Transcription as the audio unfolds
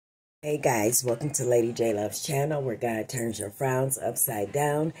Hey guys, welcome to Lady J Love's channel where God turns your frowns upside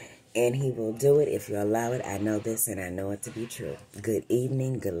down, and He will do it if you allow it. I know this and I know it to be true. Good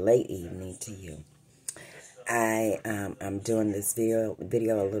evening, good late evening to you. I'm doing this video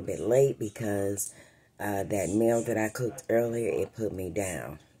a little bit late because that meal that I cooked earlier, it put me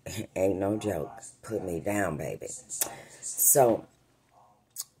down. Ain't no joke. Put me down, baby. So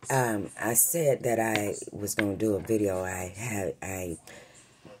I said that I was going to do a video. I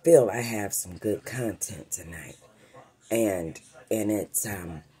feel I have some good content tonight, and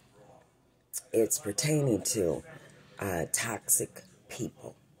it's pertaining to toxic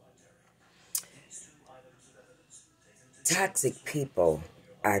people. Toxic people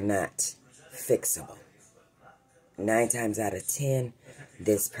are not fixable. 9 times out of 10,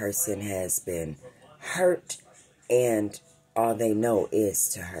 this person has been hurt, and all they know is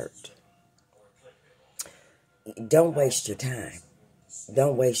to hurt. Don't waste your time.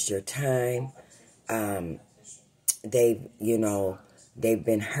 Don't waste your time. They've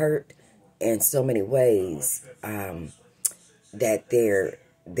been hurt in so many ways that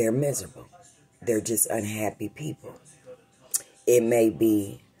they're miserable. They're just unhappy people. It may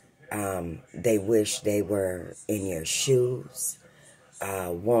be they wish they were in your shoes,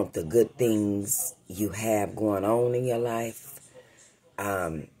 want the good things you have going on in your life.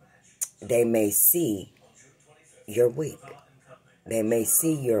 They may see you're weak. They may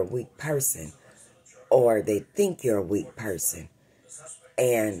see you're a weak person, or they think you're a weak person.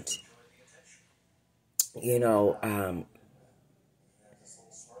 And,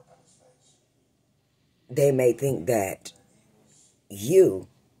 they may think that you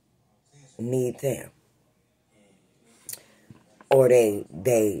need them. Or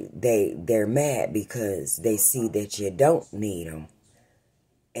they're mad because they see that you don't need them,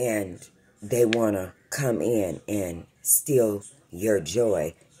 and they want to come in and steal your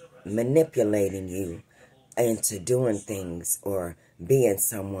joy, manipulating you into doing things or being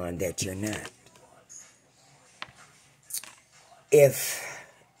someone that you're not. If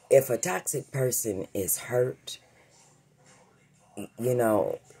a toxic person is hurt,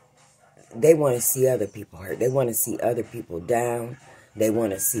 they want to see other people hurt. They want to see other people down. They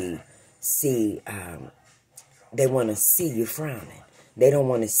want to see you frowning. They don't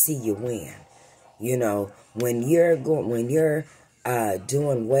want to see you win. When you're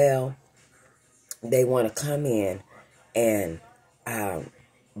doing well, they want to come in and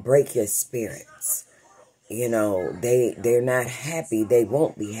break your spirits. They're not happy. They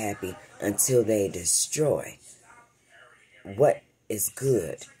won't be happy until they destroy what is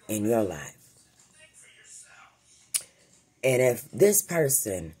good in your life. And if this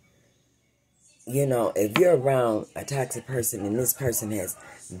person, if you're around a toxic person and this person has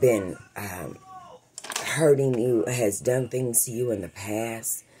been hurting you, has done things to you in the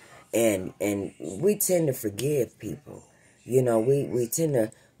past, and we tend to forgive people. We tend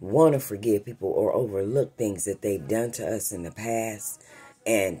to want to forgive people or overlook things that they've done to us in the past,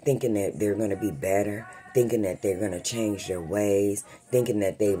 and thinking that they're going to be better, thinking that they're going to change their ways, thinking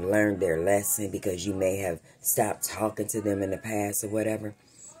that they've learned their lesson because you may have stopped talking to them in the past or whatever.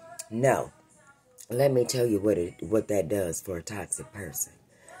 No. Let me tell you what that does for a toxic person.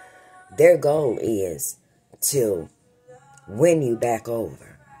 Their goal is to win you back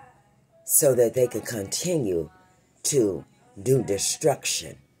over so that they can continue to do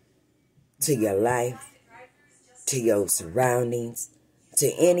destruction to your life, to your surroundings,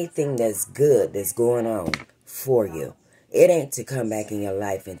 to anything that's good that's going on for you. It ain't to come back in your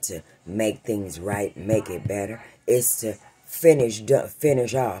life and to make things right, make it better. It's to finish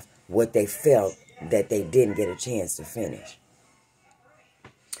off what they felt that they didn't get a chance to finish.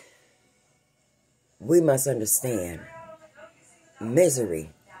 We must understand,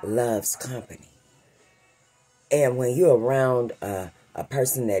 misery loves company. And when you're around a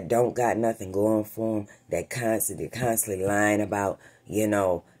person that don't got nothing going for them, that constantly lying about,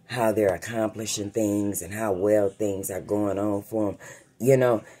 how they're accomplishing things and how well things are going on for them,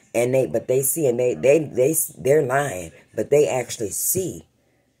 and they're lying, but they actually see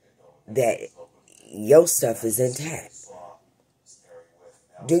that your stuff is intact.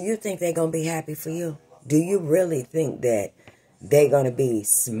 Do you think they're going to be happy for you? Do you really think that they're going to be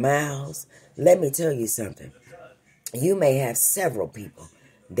smiles? Let me tell you something. You may have several people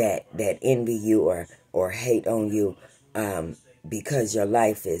that envy you or hate on you because your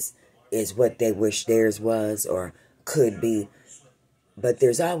life is what they wish theirs was or could be. But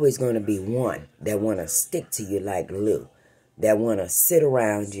there's always going to be one that want to stick to you like glue, that want to sit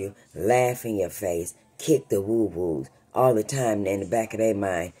around you, laugh in your face, kick the woo-woos all the time. In the back of their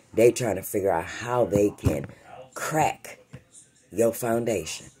mind, they trying to figure out how they can crack your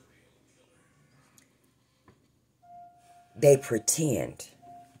foundation. they pretend.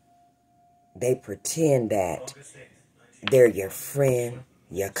 They pretend that they're your friend,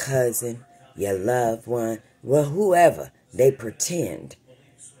 your cousin, your loved one, well, whoever. They pretend.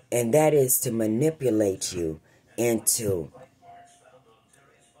 And that is to manipulate you into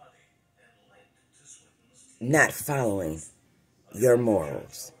not following your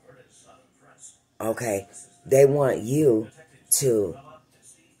morals. Okay? They want you to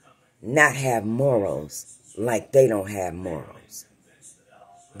not have morals like they don't have morals.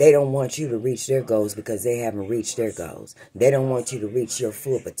 They don't want you to reach their goals because they haven't reached their goals. They don't want you to reach your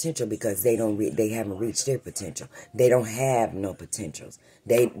full potential because they haven't reached their potential. They don't have no potentials.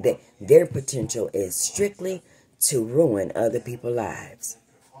 Their potential is strictly to ruin other people's lives.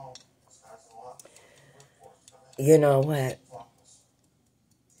 You know what?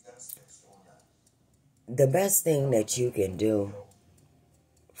 The best thing that you can do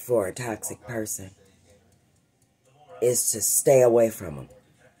for a toxic person is to stay away from them.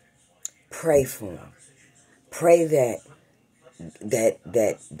 Pray for them. Pray that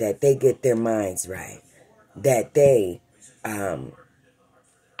they get their minds right. That they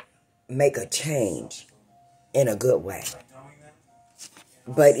make a change in a good way.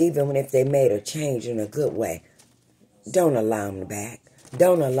 But even if they made a change in a good way, don't allow them back.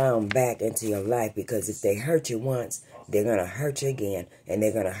 Don't allow them back into your life, because if they hurt you once, they're going to hurt you again, and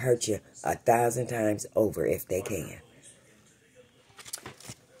they're going to hurt you 1,000 times over if they can.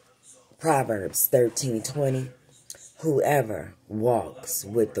 Proverbs 13:20. Whoever walks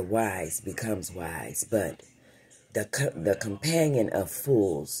with the wise becomes wise, but the companion of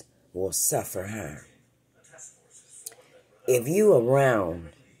fools will suffer harm. If you around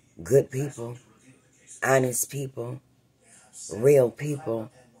good people, honest people, real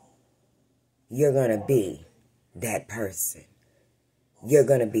people, you're going to be that person. You're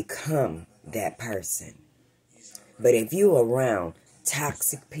going to become that person. But if you around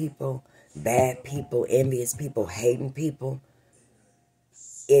toxic people, bad people, envious people, hating people,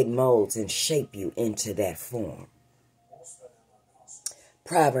 it molds and shape you into that form.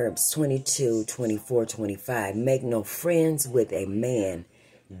 Proverbs 22:24-25. Make no friends with a man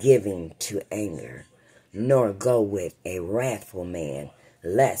giving to anger, nor go with a wrathful man,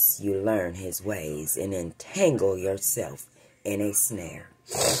 lest you learn his ways and entangle yourself in a snare.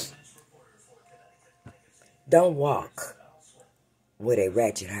 Don't walk with a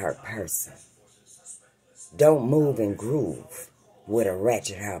ratchet heart person. Don't move and groove with a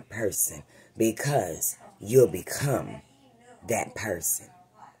ratchet heart person, because you'll become that person.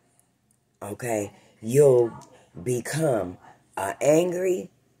 Okay? You'll become an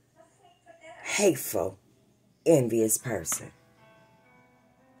angry, hateful, envious person.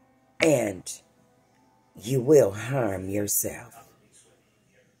 And you will harm yourself.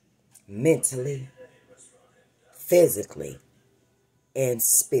 Mentally, physically, and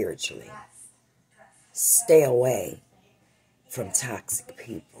spiritually. Stay away from toxic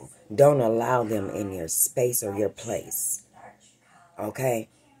people. Don't allow them in your space or your place. Okay?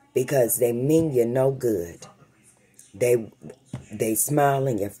 Because they mean you no good. They smile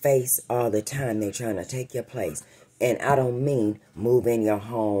in your face all the time. They're trying to take your place. And I don't mean move in your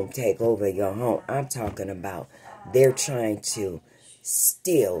home, take over your home. I'm talking about they're trying to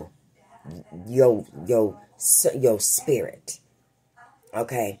steal your spirit.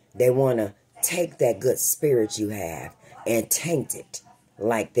 Okay? They want to take that good spirit you have and taint it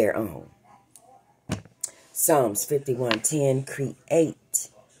like their own. Psalms 51:10. Create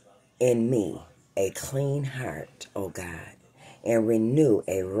in me a clean heart, O God, and renew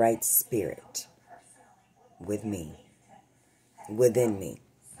a right spirit within me.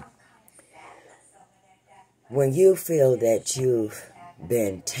 When you feel that you've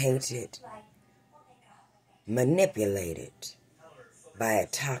been tainted, manipulated by a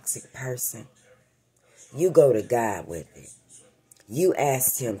toxic person, you go to God with it. You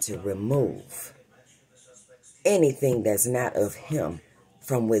ask him to remove anything that's not of him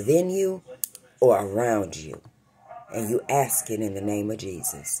from within you or around you. And you ask it in the name of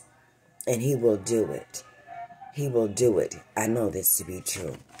Jesus. And he will do it. He will do it. I know this to be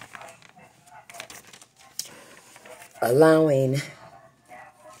true. Allowing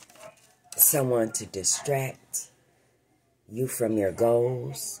someone to distract you from your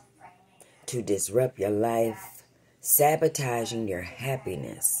goals, to disrupt your life, sabotaging your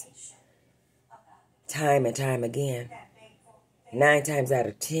happiness. Time and time again, 9 times out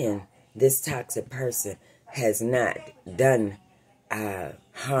of 10, this toxic person has not done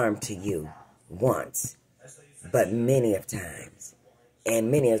harm to you once, but many of times.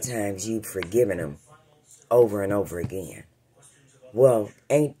 And many of times you've forgiven them over and over again. Well,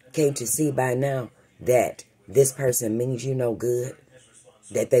 can't you see by now that this person means you no good,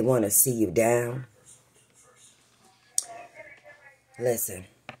 that they want to see you down. Listen,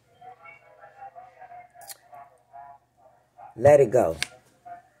 let it go.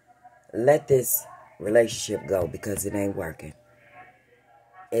 Let this relationship go because it ain't working.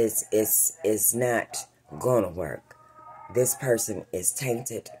 It's not gonna work. This person is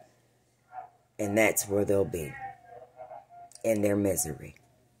tainted, and that's where they'll be, in their misery.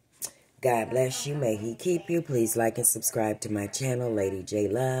 God bless you. May He keep you. Please like and subscribe to my channel, Lady J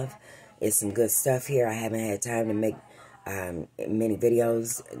Love. It's some good stuff here. I haven't had time to make many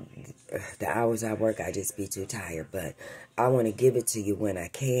videos. The hours I work, I just be too tired. But I want to give it to you when I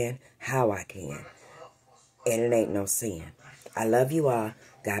can, how I can. And it ain't no sin. I love you all.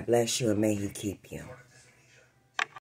 God bless you, and may He keep you.